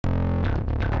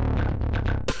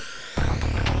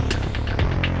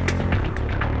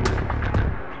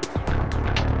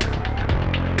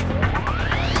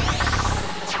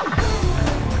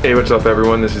Hey, what's up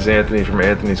everyone? This is Anthony from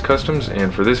Anthony's Customs,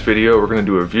 and for this video we're going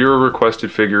to do a viewer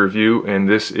requested figure review, and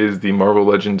this is the Marvel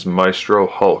Legends Maestro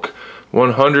Hulk.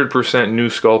 100% new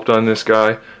sculpt on this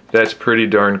guy. That's pretty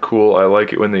darn cool. I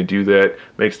like it when they do that.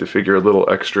 Makes the figure a little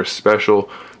extra special.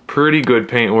 Pretty good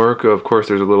paintwork. Of course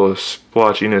there's a little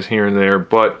splotchiness here and there,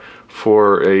 but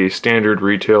for a standard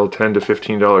retail $10 to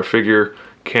 $15 figure,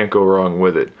 can't go wrong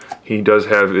with it. He does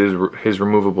have his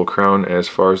removable crown as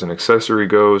far as an accessory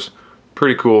goes.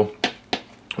 Pretty cool.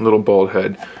 Little bald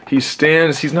head. He's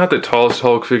not the tallest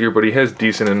Hulk figure, but he has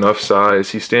decent enough size.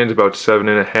 He stands about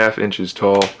 7.5 inches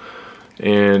tall,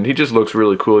 and he just looks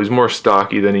really cool. He's more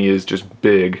stocky than he is just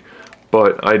big,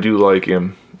 but I do like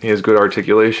him. He has good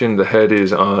articulation. The head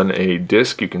is on a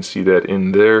disc. You can see that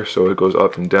in there, so it goes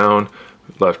up and down,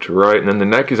 left to right, and then the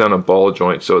neck is on a ball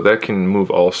joint, so that can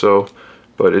move also.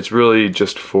 But it's really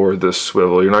just for the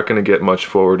swivel. You're not going to get much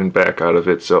forward and back out of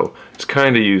it, so it's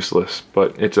kind of useless,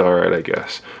 but it's alright, I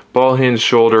guess. Ball hinge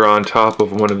shoulder on top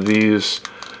of one of these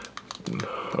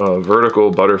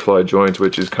vertical butterfly joints,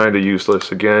 which is kind of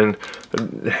useless. Again,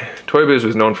 Toy Biz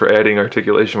was known for adding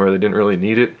articulation where they didn't really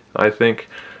need it, I think,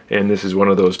 and this is one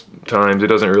of those times. It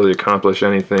doesn't really accomplish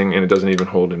anything, and it doesn't even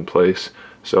hold in place.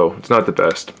 So it's not the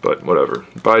best, but whatever.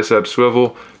 Bicep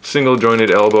swivel, single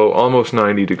jointed elbow, almost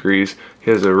 90 degrees.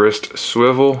 He has a wrist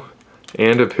swivel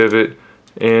and a pivot,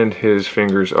 and his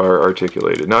fingers are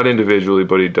articulated. Not individually,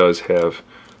 but he does have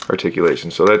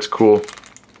articulation, so that's cool.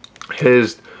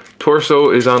 His torso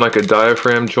is on like a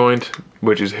diaphragm joint,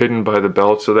 which is hidden by the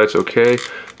belt, so that's okay.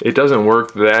 It doesn't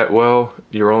work that well.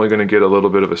 You're only going to get a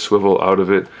little bit of a swivel out of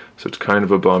it, so it's kind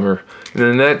of a bummer. And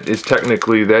then that is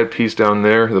technically, that piece down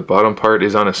there, the bottom part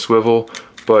is on a swivel,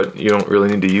 but you don't really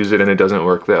need to use it, and it doesn't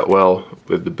work that well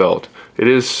with the belt. It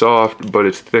is soft, but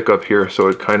it's thick up here, so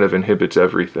it kind of inhibits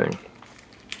everything.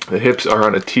 The hips are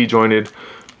on a T-jointed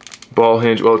ball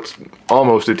hinge. Well, it's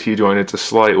almost a T-joint. It's a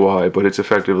slight Y, but it's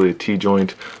effectively a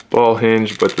T-joint ball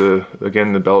hinge, but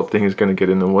again, the belt thing is going to get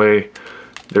in the way.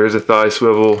 There is a thigh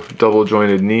swivel, double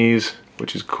jointed knees,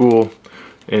 which is cool,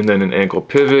 and then an ankle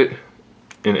pivot,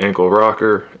 an ankle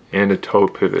rocker, and a toe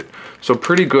pivot. So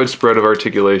pretty good spread of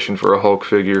articulation for a Hulk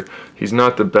figure. He's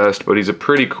not the best, but he's a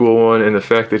pretty cool one, and the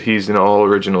fact that he's an all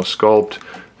original sculpt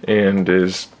and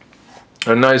is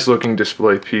a nice looking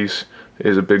display piece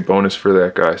is a big bonus for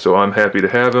that guy. So I'm happy to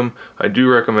have him. I do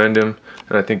recommend him,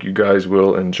 and I think you guys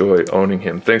will enjoy owning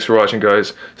him. Thanks for watching,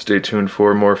 guys. Stay tuned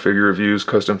for more figure reviews,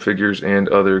 custom figures, and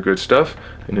other good stuff.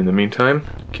 And in the meantime,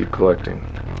 keep collecting.